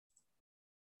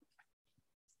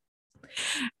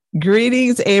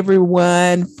Greetings,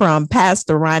 everyone, from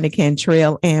Pastor Ronnie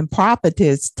Cantrell and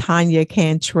Prophetess Tanya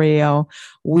Cantrell.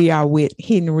 We are with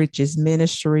Hidden Riches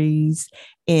Ministries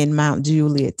in Mount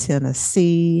Juliet,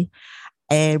 Tennessee.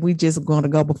 And we just going to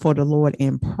go before the Lord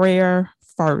in prayer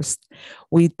first.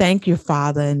 We thank you,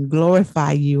 Father, and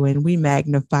glorify you, and we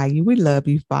magnify you. We love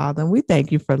you, Father, and we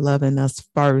thank you for loving us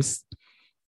first.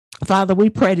 Father, we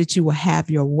pray that you will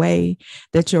have your way,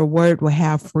 that your word will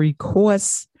have free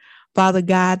course. Father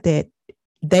God, that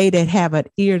they that have an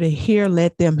ear to hear,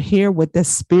 let them hear what the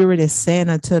Spirit is saying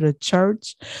unto the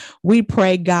church. We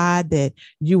pray, God, that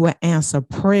you will answer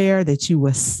prayer, that you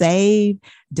will save,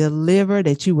 deliver,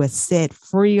 that you will set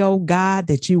free, oh God,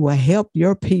 that you will help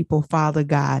your people, Father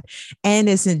God. And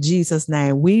it's in Jesus'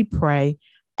 name we pray.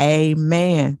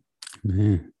 Amen.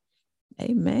 Amen.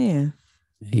 Amen.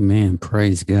 Amen.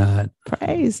 Praise God.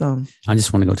 Praise him. I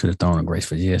just want to go to the throne of grace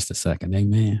for just a second.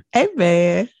 Amen.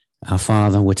 Amen. Our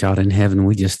Father, which art in heaven,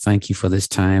 we just thank you for this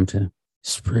time to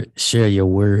share your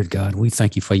word, God. We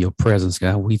thank you for your presence,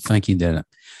 God. We thank you that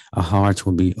our hearts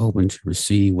will be open to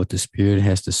receive what the Spirit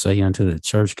has to say unto the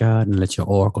church, God, and let your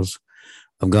oracles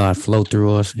of God flow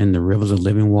through us and the rivers of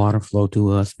living water flow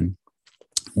through us. And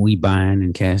we bind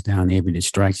and cast down every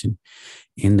distraction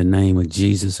in the name of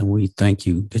Jesus. And we thank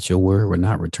you that your word will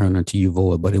not return unto you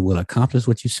void, but it will accomplish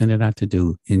what you sent it out to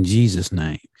do. In Jesus'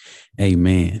 name,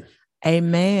 amen.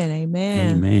 Amen.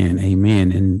 Amen. Amen.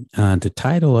 Amen. And the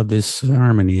title of this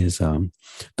sermon is The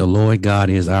Lord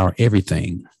God is Our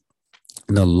Everything.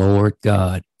 The Lord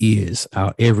God is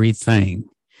our everything.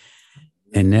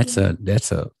 And that's a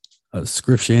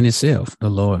scripture in itself. The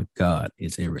Lord God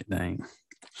is everything.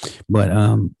 But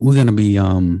we're going to be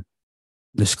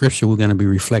the scripture we're going to be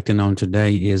reflecting on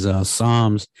today is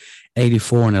Psalms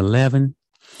 84 and 11.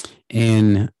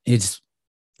 And it's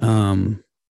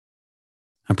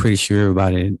I'm pretty sure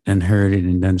everybody done heard it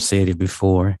and done said it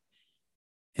before.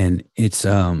 And it's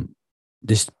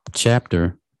this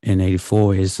chapter in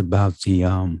 84 is about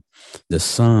the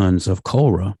sons of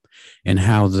Korah and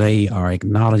how they are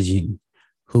acknowledging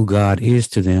who God is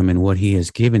to them and what he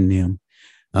has given them,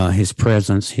 his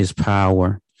presence, his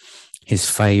power, his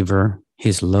favor,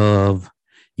 his love,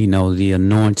 the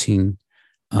anointing.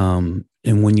 And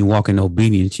when you walk in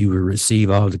obedience, you will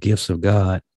receive all the gifts of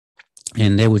God.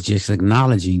 And they were just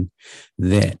acknowledging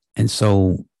that. And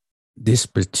so this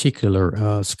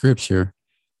particular scripture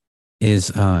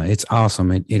is it's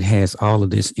awesome. It has all of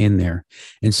this in there.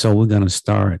 And so we're going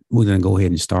to go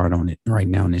ahead and start on it right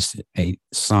now. In this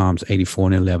Psalms 84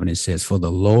 and 11, it says, "For the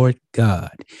Lord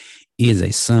God is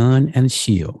a sun and a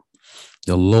shield.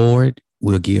 The Lord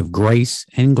will give grace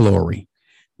and glory.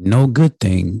 No good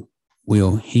thing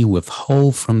will he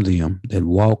withhold from them that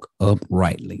walk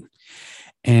uprightly."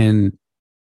 And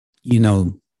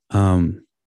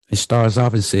it starts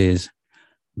off and says,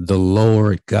 "The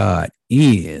Lord God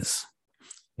is."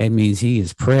 That means he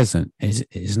is present.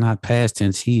 It's not past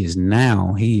tense. He is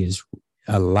now. He is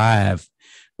alive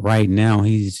right now.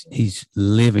 He's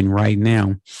living right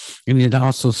now. And it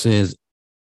also says,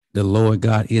 "The Lord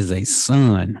God is a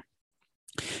sun."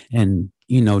 And,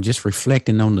 just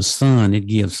reflecting on the sun, it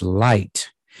gives light.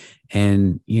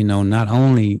 And, not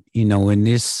only, in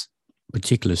this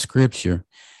particular scripture,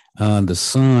 the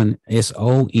sun,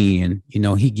 S-O-N,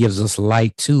 he gives us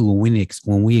light too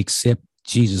when we accept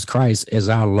Jesus Christ as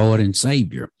our Lord and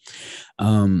Savior.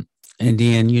 And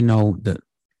then,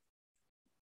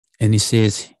 and it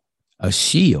says a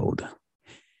shield.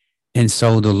 And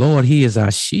so the Lord, he is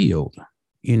our shield.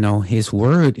 His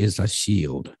word is a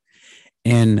shield.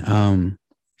 And,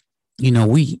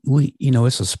 we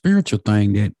it's a spiritual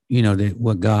thing that, that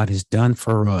what God has done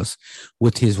for us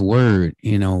with his word,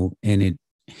 and it,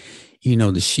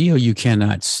 the shield you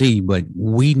cannot see, but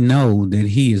we know that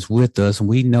he is with us.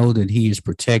 We know that he is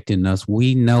protecting us.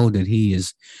 We know that he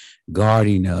is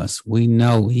guarding us. We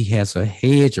know he has a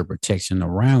hedge of protection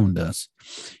around us.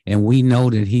 And we know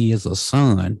that he is a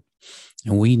son.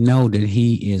 And we know that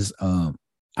he is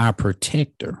our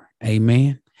protector.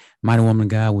 Amen. Mighty woman of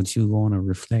God, would you want to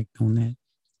reflect on that?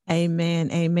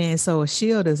 Amen. Amen. So a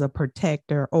shield is a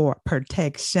protector or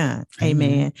protection.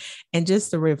 Amen. And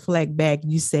just to reflect back,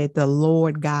 you said the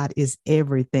Lord God is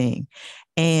everything.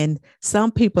 And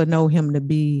some people know him to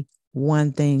be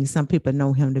one thing. Some people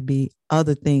know him to be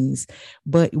other things,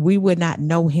 but we would not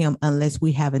know him unless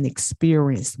we have an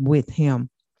experience with him.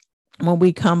 When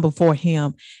we come before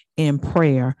him in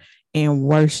prayer, in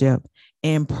worship,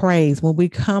 and praise, when we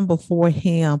come before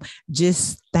him,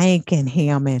 just thanking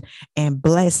him and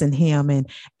blessing him.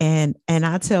 And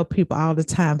I tell people all the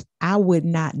time, I would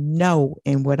not know.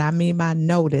 And what I mean by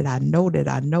know, that I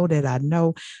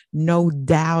know, no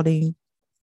doubting,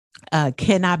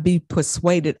 cannot be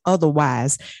persuaded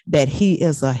otherwise that he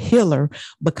is a healer,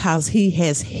 because he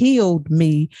has healed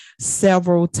me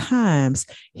several times.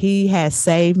 He has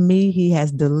saved me. He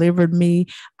has delivered me.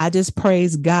 I just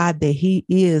praise God that he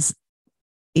is.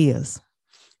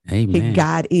 Amen.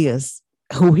 God is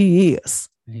who he is.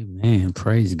 Amen.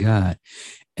 Praise God.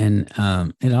 And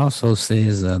it also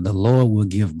says the Lord will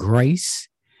give grace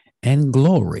and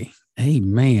glory.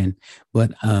 Amen.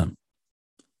 But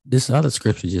this other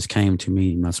scripture just came to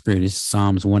me in my spirit. It's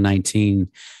Psalms 119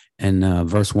 and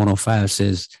verse 105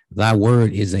 says, thy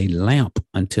word is a lamp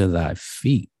unto thy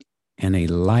feet and a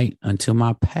light unto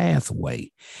my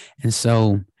pathway. And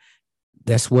so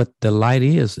that's what the light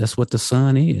is. That's what the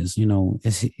sun is,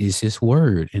 it's his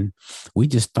word. And we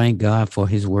just thank God for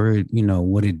his word,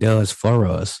 what it does for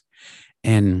us.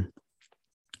 And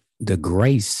the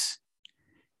grace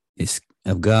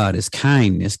of God is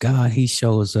kindness. God, he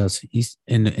shows us, he's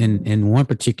in one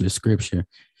particular scripture,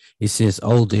 it says,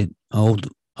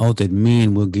 that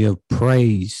men will give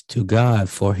praise to God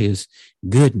for his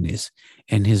goodness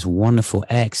and his wonderful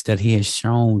acts that he has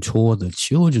shown toward the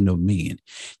children of men.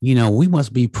 We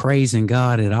must be praising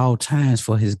God at all times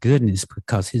for his goodness,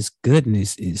 because his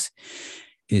goodness is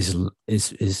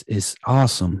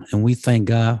awesome. And we thank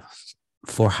God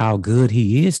for how good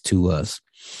he is to us.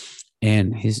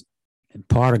 And his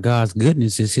part of God's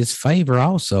goodness is his favor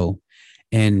also.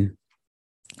 And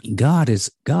our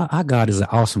God is an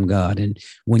awesome God. And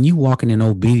when you walking in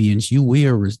obedience, you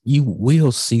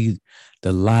will see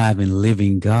the live and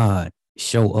living God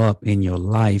show up in your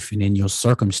life and in your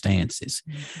circumstances.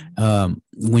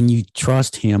 Mm-hmm. When you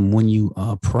trust him, when you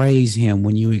praise him,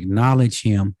 when you acknowledge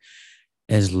him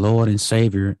as Lord and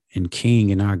Savior and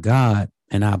King and our God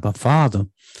and our Father,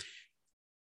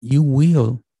 you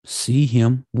will see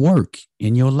him work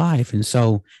in your life. And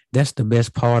so that's the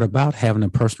best part about having a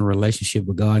personal relationship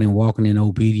with God and walking in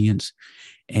obedience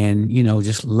and,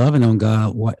 just loving on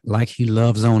God like he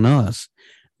loves on us,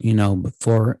 but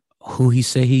for who he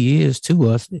said he is to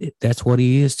us, that's what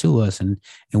he is to us. And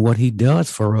what he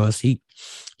does for us, he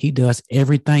does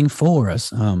everything for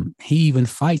us. He even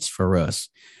fights for us.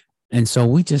 And so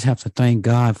we just have to thank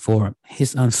God for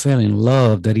his unfailing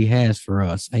love that he has for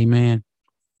us. Amen.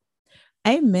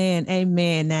 Amen.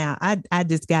 Amen. Now, I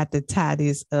just got to tie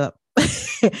this up.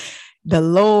 The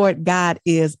Lord God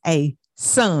is a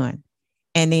sun.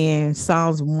 And then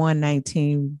Psalms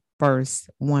 119, verse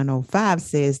 105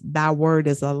 says, thy word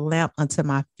is a lamp unto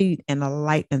my feet and a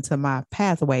light unto my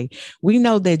pathway. We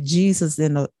know that Jesus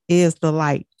is the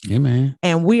light. Amen.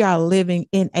 And we are living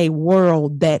in a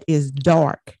world that is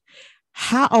dark.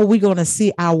 How are we going to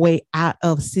see our way out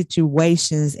of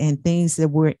situations and things that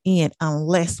we're in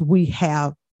unless we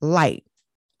have light?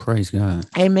 Praise God.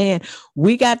 Amen.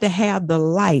 We got to have the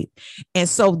light. And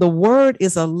so the word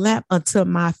is a lamp unto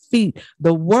my feet.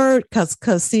 The word,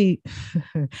 because see,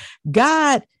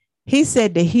 God, he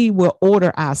said that he will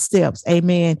order our steps.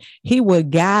 Amen. He will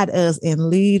guide us and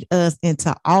lead us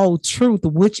into all truth,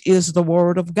 which is the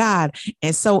word of God.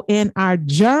 And so in our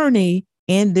journey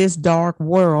in this dark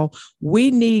world,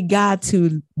 we need God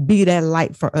to be that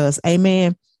light for us.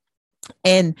 Amen.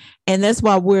 And that's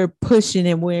why we're pushing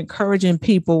and we're encouraging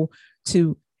people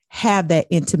to have that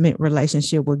intimate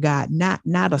relationship with God, not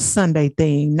a Sunday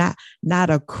thing, not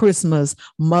a Christmas,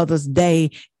 Mother's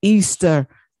Day, Easter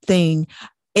thing,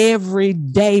 every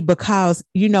day, because,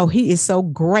 he is so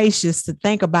gracious to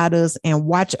think about us and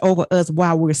watch over us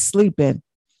while we're sleeping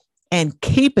and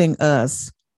keeping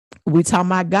us. We talking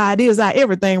about God is our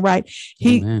everything, right?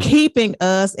 He Amen. Keeping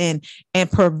us and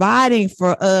providing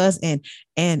for us and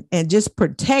just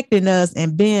protecting us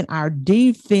and being our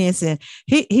defense. And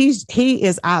he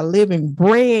is our living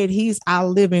bread. He's our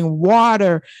living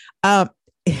water. I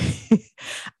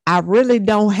really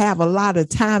don't have a lot of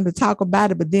time to talk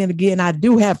about it, but then again, I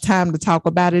do have time to talk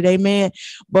about it. Amen.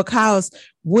 Because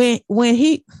when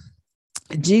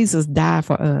Jesus died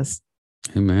for us.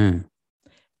 Amen.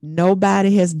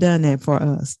 Nobody has done that for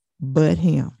us but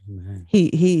him. Amen.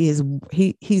 He's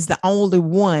the only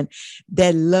one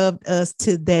that loved us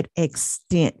to that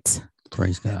extent.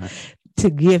 Praise God.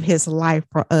 To give his life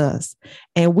for us.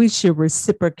 And we should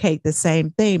reciprocate the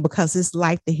same thing, because this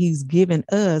life that he's given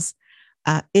us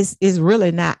is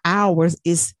really not ours,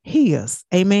 it's his.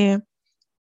 Amen.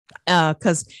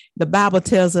 Because the Bible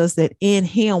tells us that in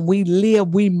him we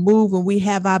live, we move, and we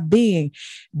have our being.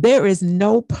 There is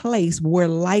no place where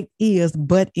light is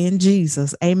but in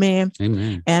Jesus. Amen.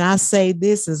 Amen. And I say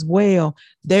this as well.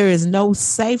 There is no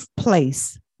safe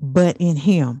place but in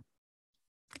him.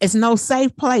 It's no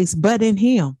safe place but in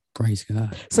him. Praise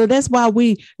God. So that's why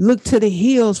we look to the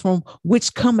hills from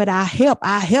which cometh our help.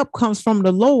 Our help comes from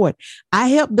the Lord. Our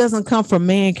help doesn't come from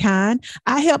mankind.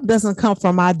 Our help doesn't come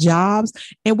from our jobs.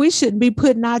 And we shouldn't be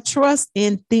putting our trust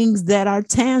in things that are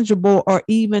tangible or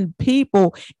even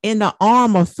people in the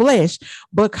arm of flesh,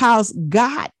 because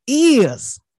God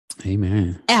is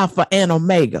Amen. Alpha and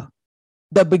Omega,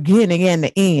 the beginning and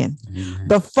the end, Amen.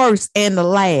 the first and the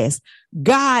last.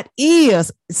 God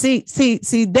is, see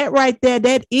that right there.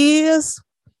 That is,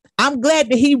 I'm glad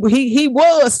that he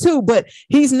was too, but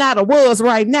he's not a was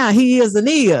right now. He is and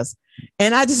is.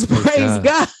 And I just praise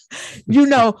God, you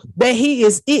know, that he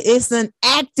is, it's an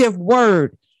active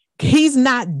word. He's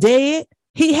not dead.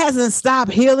 He hasn't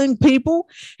stopped healing people.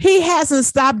 He hasn't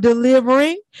stopped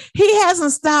delivering. He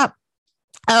hasn't stopped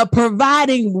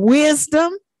providing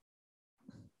wisdom.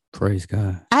 Praise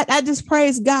God. I just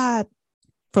praise God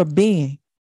for being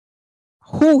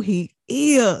who he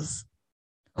is.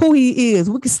 Who he is.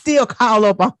 We can still call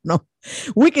up on him.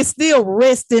 We can still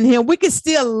rest in him. We can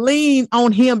still lean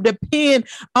on him, depend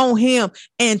on him,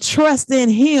 and trust in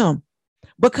him,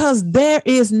 because there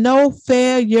is no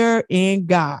failure in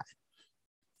God.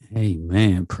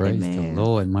 Amen. Praise the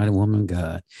Lord, mighty woman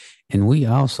God. And we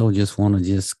also just want to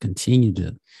just continue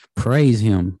to praise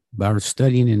him by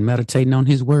studying and meditating on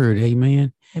his word.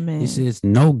 Amen. Amen. He says,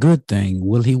 no good thing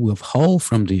will he withhold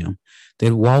from them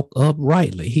that walk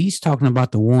uprightly. He's talking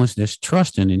about the ones that's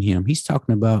trusting in him. He's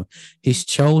talking about his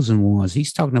chosen ones.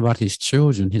 He's talking about his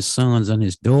children, his sons and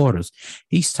his daughters.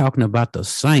 He's talking about the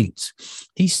saints.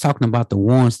 He's talking about the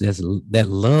ones that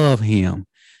love him,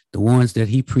 the ones that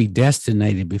he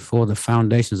predestinated before the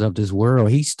foundations of this world.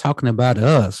 He's talking about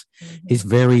us, his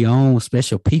very own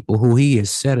special people who he has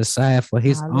set aside for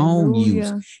his own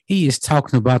use. He is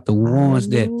talking about the ones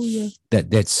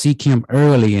that seek him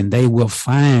early and they will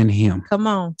find him. Come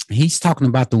on. He's talking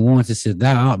about the ones that said,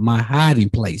 thou art my hiding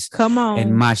place. Come on.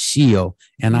 And my shield,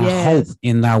 and I hope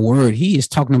in thy word. He is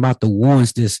talking about the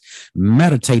ones that's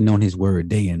meditating on his word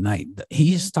day and night.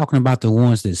 He is talking about the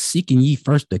ones that's seeking ye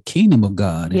first the kingdom of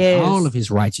God and all of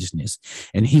his righteousness,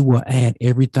 and he will add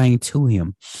everything to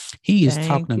him. He is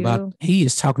talking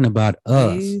about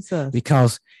us, Jesus,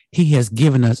 because he has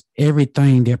given us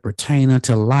everything that pertains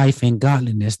unto life and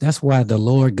godliness. That's why the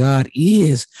Lord God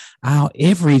is our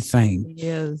everything.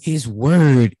 Yes. His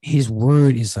word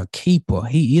is a keeper.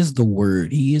 He is the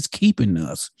word. He is keeping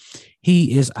us.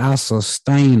 He is our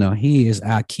sustainer. He is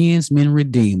our kinsman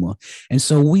redeemer. And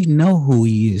so we know who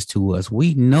he is to us.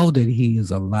 We know that he is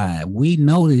alive. We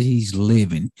know that he's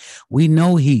living. We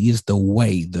know he is the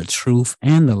way, the truth,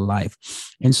 and the life.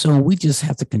 And so we just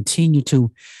have to continue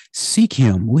to seek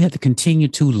him. We have to continue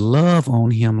to love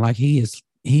on him like he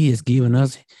is giving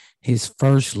us his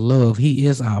first love. He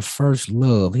is our first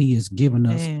love. He has given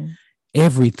us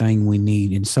everything we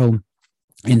need. And so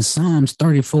in Psalms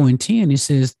 34:10, it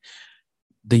says,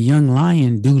 the young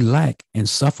lion do lack and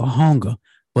suffer hunger,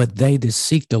 but they that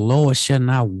seek the Lord shall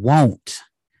not want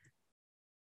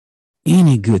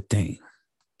any good thing.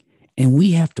 And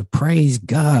we have to praise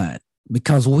God,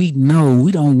 because we know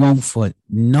we don't want for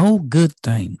no good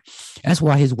thing. That's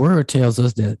why his word tells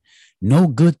us that no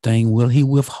good thing will he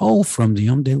withhold from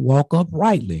them that walk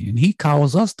uprightly. And he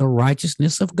calls us the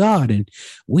righteousness of God. And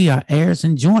we are heirs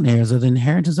and joint heirs of the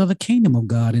inheritance of the kingdom of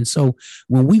God. And so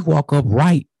when we walk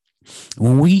upright,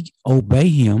 when we obey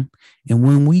him, and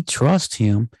when we trust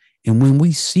him, and when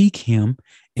we seek him,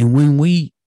 and when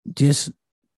we just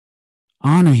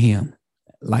honor him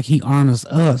like he honors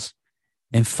us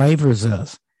and favors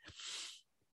us,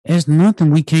 there's nothing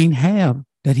we can't have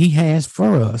that he has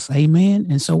for us. Amen.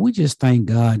 And so we just thank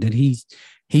God that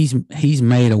he's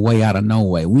made a way out of no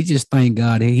way. We just thank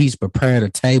God that he's prepared a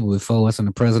table before us in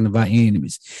the presence of our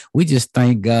enemies. We just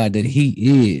thank God that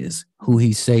he is who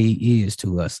he say he is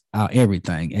to us, our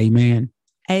everything. Amen.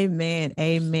 Amen.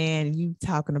 Amen. You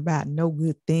talking about no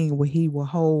good thing will he will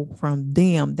hold from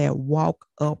them that walk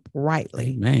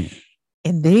uprightly. Amen.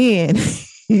 And then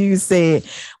you said,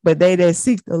 but they that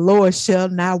seek the Lord shall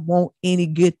not want any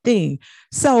good thing.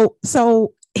 So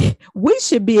we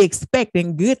should be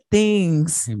expecting good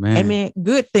things. Amen. Amen.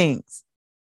 Good things.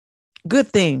 Good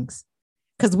things.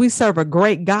 Because we serve a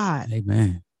great God.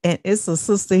 Amen. And it's a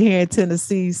sister here in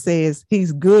Tennessee says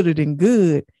he's gooder than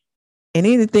good. And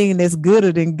anything that's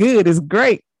gooder than good is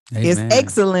great. Amen. It's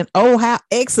excellent. Oh, how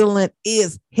excellent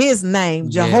is his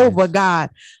name, Jehovah God.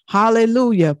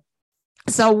 Hallelujah.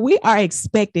 So we are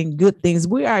expecting good things.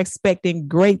 We are expecting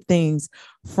great things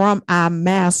from our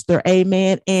master.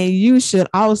 Amen. And you should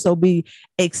also be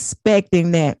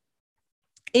expecting that.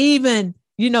 Even,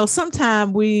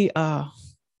 sometimes we,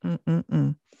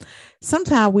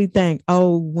 Sometimes we think,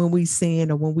 oh, when we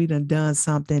sin or when we done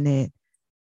something that,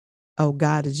 oh,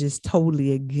 God is just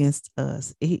totally against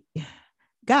us.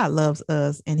 God loves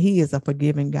us, and he is a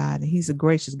forgiving God, and he's a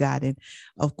gracious God. And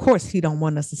of course, he don't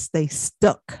want us to stay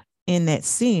stuck in that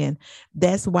sin.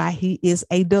 That's why he is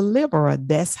a deliverer.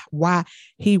 That's why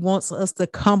he wants us to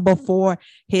come before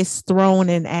his throne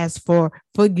and ask for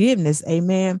forgiveness.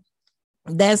 Amen.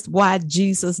 That's why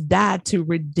Jesus died, to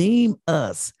redeem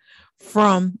us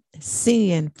from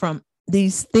sin, from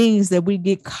these things that we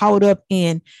get caught up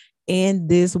in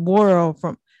this world,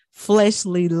 from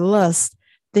fleshly lust,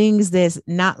 things that's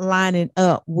not lining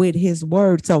up with his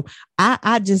word. So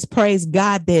I just praise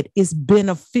God that it's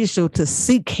beneficial to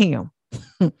seek him.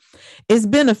 It's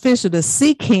beneficial to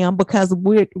seek him because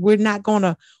we're not going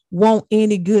to want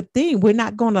any good thing. We're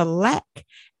not going to lack.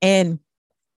 And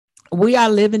we are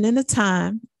living in a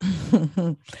time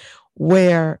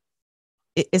where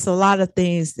it's a lot of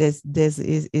things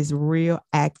is real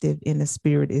active in the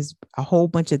spirit. Is a whole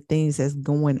bunch of things that's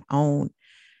going on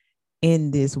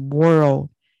in this world.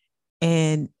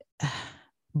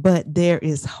 But there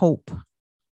is hope.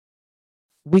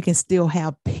 We can still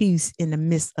have peace in the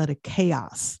midst of the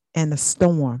chaos and the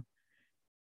storm.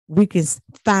 We can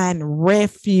find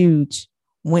refuge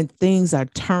when things are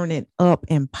turning up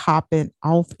and popping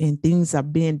off and things are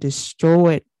being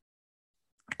destroyed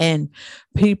and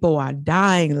people are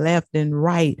dying left and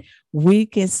right. We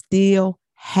can still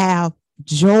have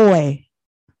joy.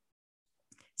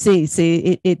 See,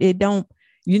 it don't,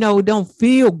 it don't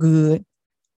feel good,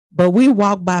 but we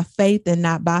walk by faith and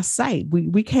not by sight.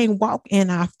 We can't walk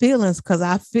in our feelings because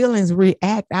our feelings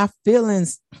react. Our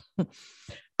feelings,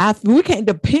 we can't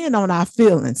depend on our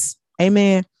feelings.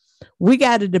 Amen. We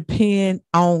got to depend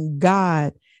on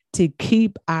God to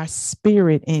keep our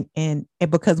spirit and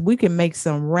because we can make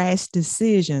some rash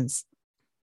decisions,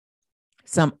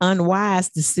 some unwise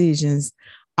decisions,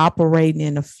 operating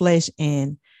in the flesh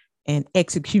and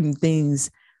executing things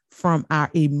from our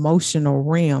emotional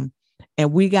realm.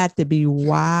 And we got to be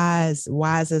wise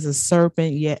as a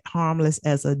serpent, yet harmless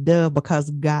as a dove,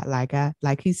 because God,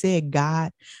 like he said,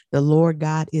 God, the Lord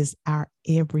God is our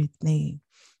everything.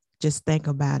 Just think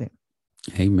about it.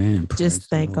 Amen. Just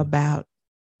think about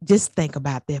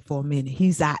that for a minute.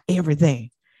 He's our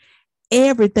everything.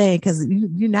 Everything. Because I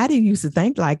didn't used to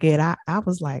think like it. I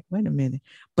was like, wait a minute.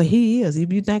 But he is.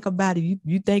 If you think about it,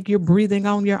 you think you're breathing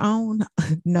on your own?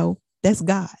 No, that's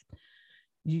God.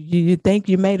 You think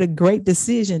you made a great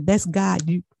decision. That's God.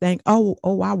 You think, oh,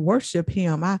 I worship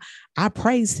him. I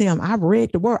praise him. I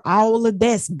read the word. All of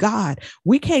that's God.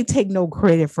 We can't take no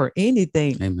credit for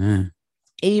anything. Amen.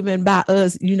 Even by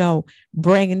us,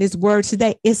 bringing this word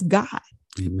today, it's God.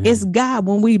 Amen. It's God.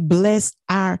 When we bless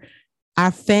our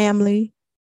family,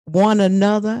 one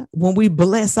another, when we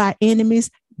bless our enemies,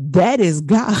 that is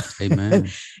God. Amen.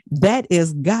 That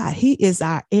is God. He is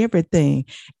our everything.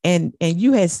 And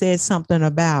you had said something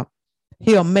about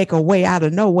he'll make a way out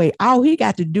of no way. All he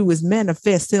got to do is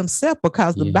manifest himself,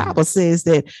 because the Bible says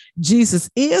that Jesus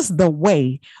is the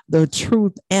way, the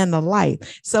truth, and the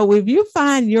life. So if you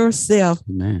find yourself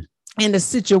Amen. in a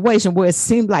situation where it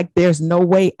seems like there's no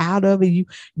way out of it,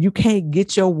 you can't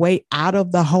get your way out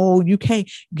of the hole, you can't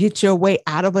get your way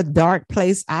out of a dark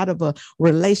place, out of a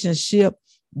relationship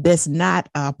that's not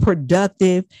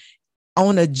productive,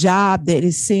 on a job that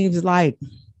it seems like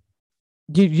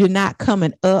you're not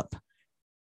coming up,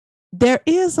 there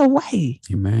is a way.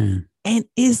 Amen. And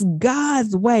it's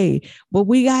God's way. But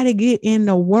we got to get in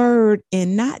the word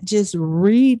and not just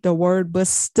read the word, but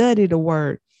study the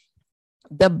word.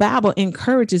 The Bible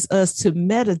encourages us to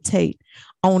meditate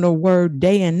on the word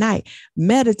day and night.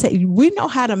 Meditate. We know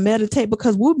how to meditate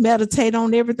because we meditate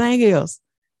on everything else.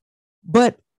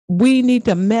 But we need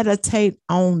to meditate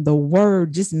on the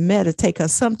word. Just meditate,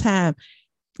 because sometimes,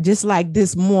 just like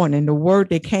this morning, the word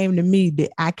that came to me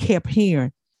that I kept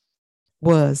hearing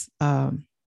was,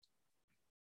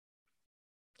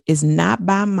 it's not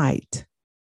by might,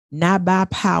 not by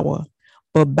power,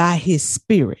 but by his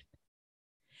spirit.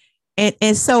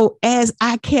 And so as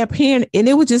I kept hearing, and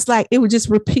it was just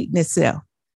repeating itself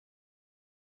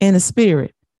in the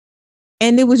spirit.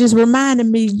 And it was just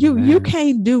reminding me, you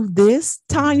can't do this,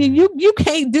 Tanya. You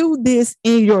can't do this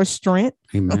in your strength.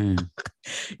 Amen.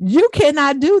 You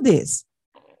cannot do this.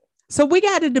 So we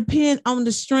got to depend on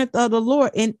the strength of the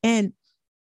Lord. And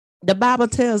the Bible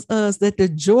tells us that the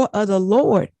joy of the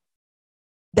Lord,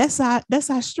 that's our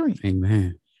strength.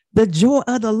 Amen. The joy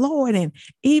of the Lord. And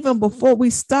even before we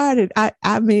started, I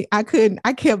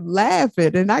kept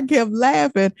laughing and I kept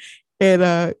laughing.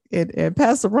 And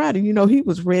Pastor Roddy, he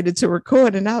was ready to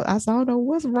record, and I said, I don't know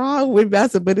what's wrong with me. I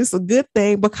said, but it's a good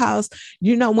thing because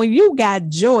when you got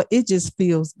joy, it just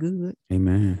feels good.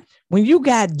 Amen. When you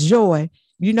got joy,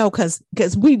 because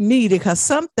we need it. Because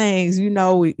some things,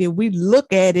 if we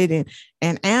look at it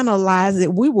and analyze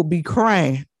it, we will be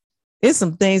crying. It's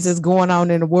some things that's going on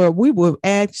in the world. We will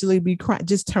actually be crying.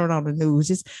 Just turn on the news.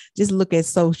 Just look at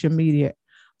social media.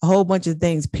 A whole bunch of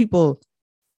things. People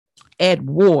at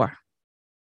war.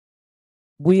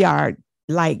 We are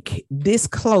like this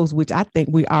close, which I think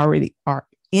we already are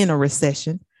in a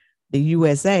recession, the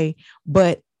USA.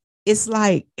 But it's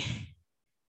like,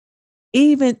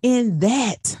 even in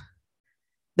that,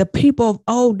 the people of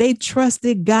old, they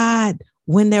trusted God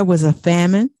when there was a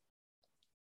famine,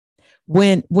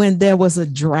 when there was a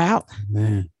drought.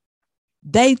 Amen.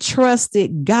 They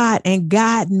trusted God, and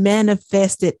God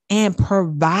manifested and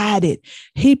provided.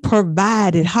 He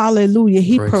provided. Hallelujah.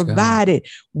 He Praise provided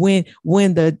God.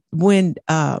 when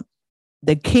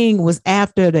the king was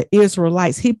after the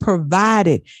Israelites. He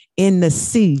provided in the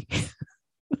sea.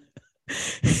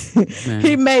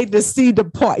 He made the sea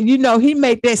depart. He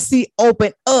made that sea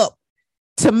open up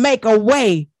to make a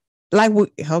way.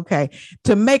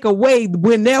 To make a way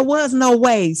when there was no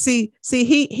way. See,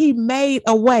 he made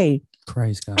a way.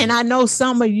 Praise God. And I know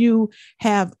some of you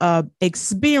have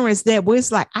experienced that where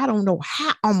it's like, I don't know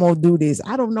how I'm going to do this.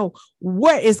 I don't know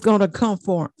where it's going to come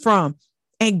from.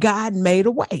 And God made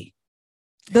a way.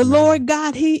 The Amen. Lord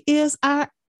God, he is our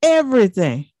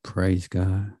everything. Praise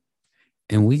God.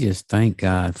 And we just thank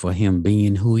God for him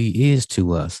being who he is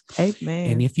to us.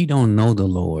 Amen. And if you don't know the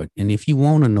Lord, and if you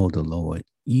want to know the Lord,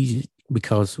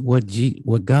 because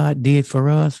what God did for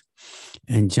us,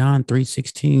 and John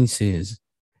 3:16 says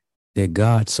that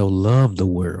God so loved the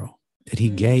world that he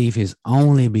gave his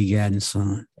only begotten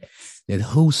son, that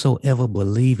whosoever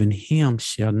believe in him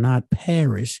shall not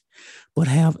perish, but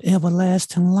have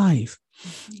everlasting life.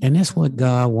 And that's what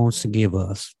God wants to give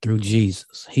us through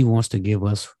Jesus. He wants to give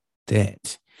us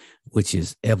that, which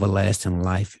is everlasting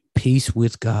life, peace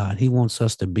with God. He wants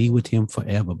us to be with him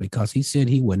forever because he said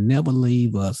he would never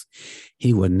leave us.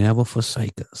 He would never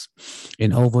forsake us.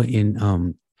 And over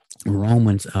in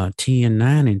Romans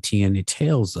 10:9 and 10, it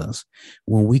tells us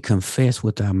when we confess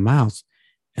with our mouths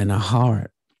and our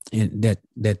heart, and that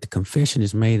the confession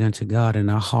is made unto God in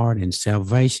our heart and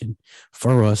salvation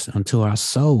for us unto our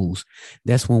souls.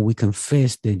 That's when we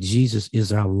confess that Jesus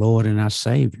is our Lord and our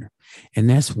Savior. And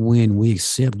that's when we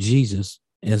accept Jesus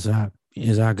as our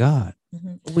God.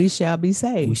 Mm-hmm. We shall be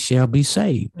saved. We shall be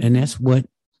saved. Mm-hmm.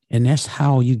 And that's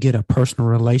how you get a personal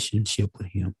relationship with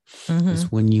him. Mm-hmm.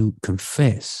 It's when you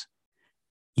confess.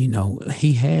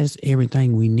 He has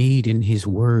everything we need in his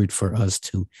word for us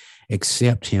to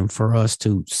accept him, for us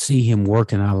to see him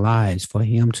work in our lives, for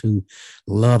him to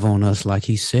love on us like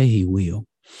he said he will.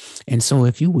 And so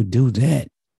if you would do that,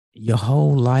 your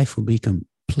whole life will be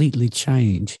completely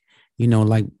changed.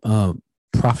 Like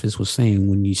prophets was saying,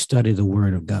 when you study the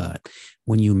word of God,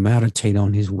 when you meditate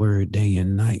on his word day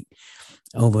and night.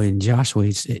 Over in Joshua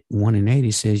 1:8,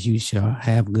 it says you shall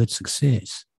have good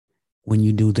success when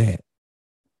you do that.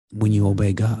 When you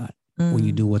obey God, when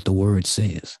you do what the word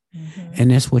says. Mm-hmm.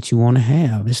 And that's what you want to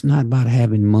have. It's not about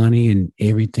having money and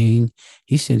everything.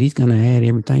 He said he's going to add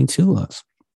everything to us.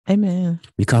 Amen.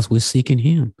 Because we're seeking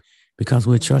him, because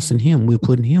we're trusting him. We're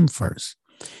putting him first.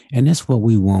 And that's what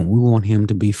we want. We want him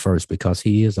to be first because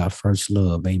he is our first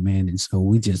love. Amen. And so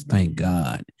we just thank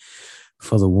God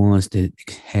for the ones that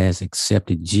has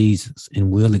accepted Jesus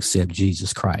and will accept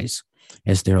Jesus Christ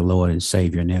as their Lord and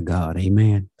Savior and their God.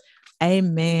 Amen.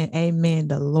 Amen. Amen.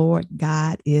 The Lord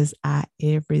God is our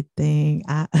everything.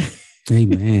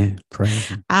 Amen. Praise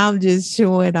him. I'm just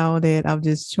chewing on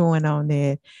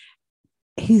that.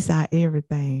 He's our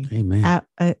everything.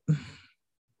 Amen.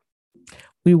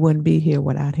 We wouldn't be here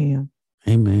without him.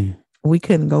 Amen. We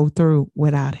couldn't go through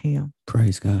without him.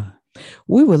 Praise God.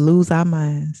 We would lose our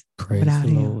minds without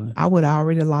him. Lord. I would have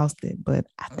already lost it, but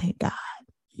I thank God.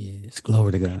 Yes.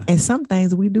 Glory to God. And some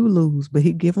things we do lose, but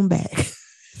he give them back.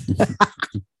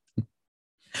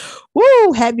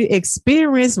 Woo! Have you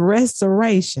experienced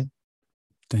restoration?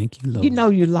 Thank you,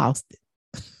 Lord. You lost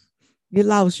it. You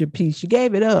lost your peace. You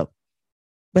gave it up,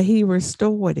 but he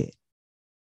restored it.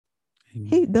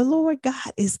 The Lord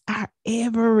God is our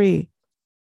everything.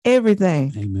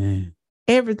 Amen.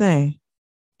 Everything.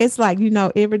 It's like,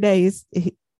 every day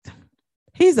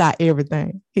he's our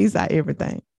everything. He's our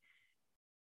everything.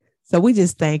 So we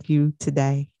just thank you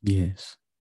today. Yes.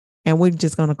 And we're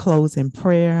just going to close in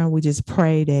prayer. We just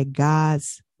pray that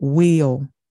God's will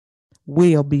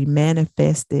be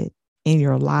manifested in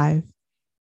your life.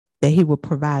 that he will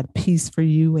provide peace for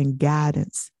you and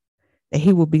guidance, that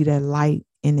he will be that light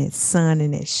and that sun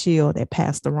and that shield that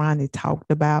Pastor Ronnie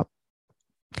talked about,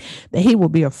 that he will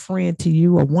be a friend to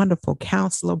you, a wonderful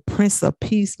counselor, Prince of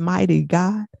Peace, mighty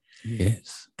God.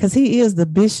 Yes. Because he is the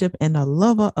bishop and the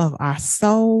lover of our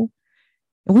soul.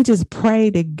 And we just pray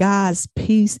that God's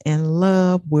peace and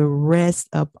love will rest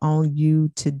upon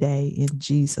you today in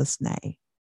Jesus' name.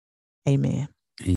 Amen.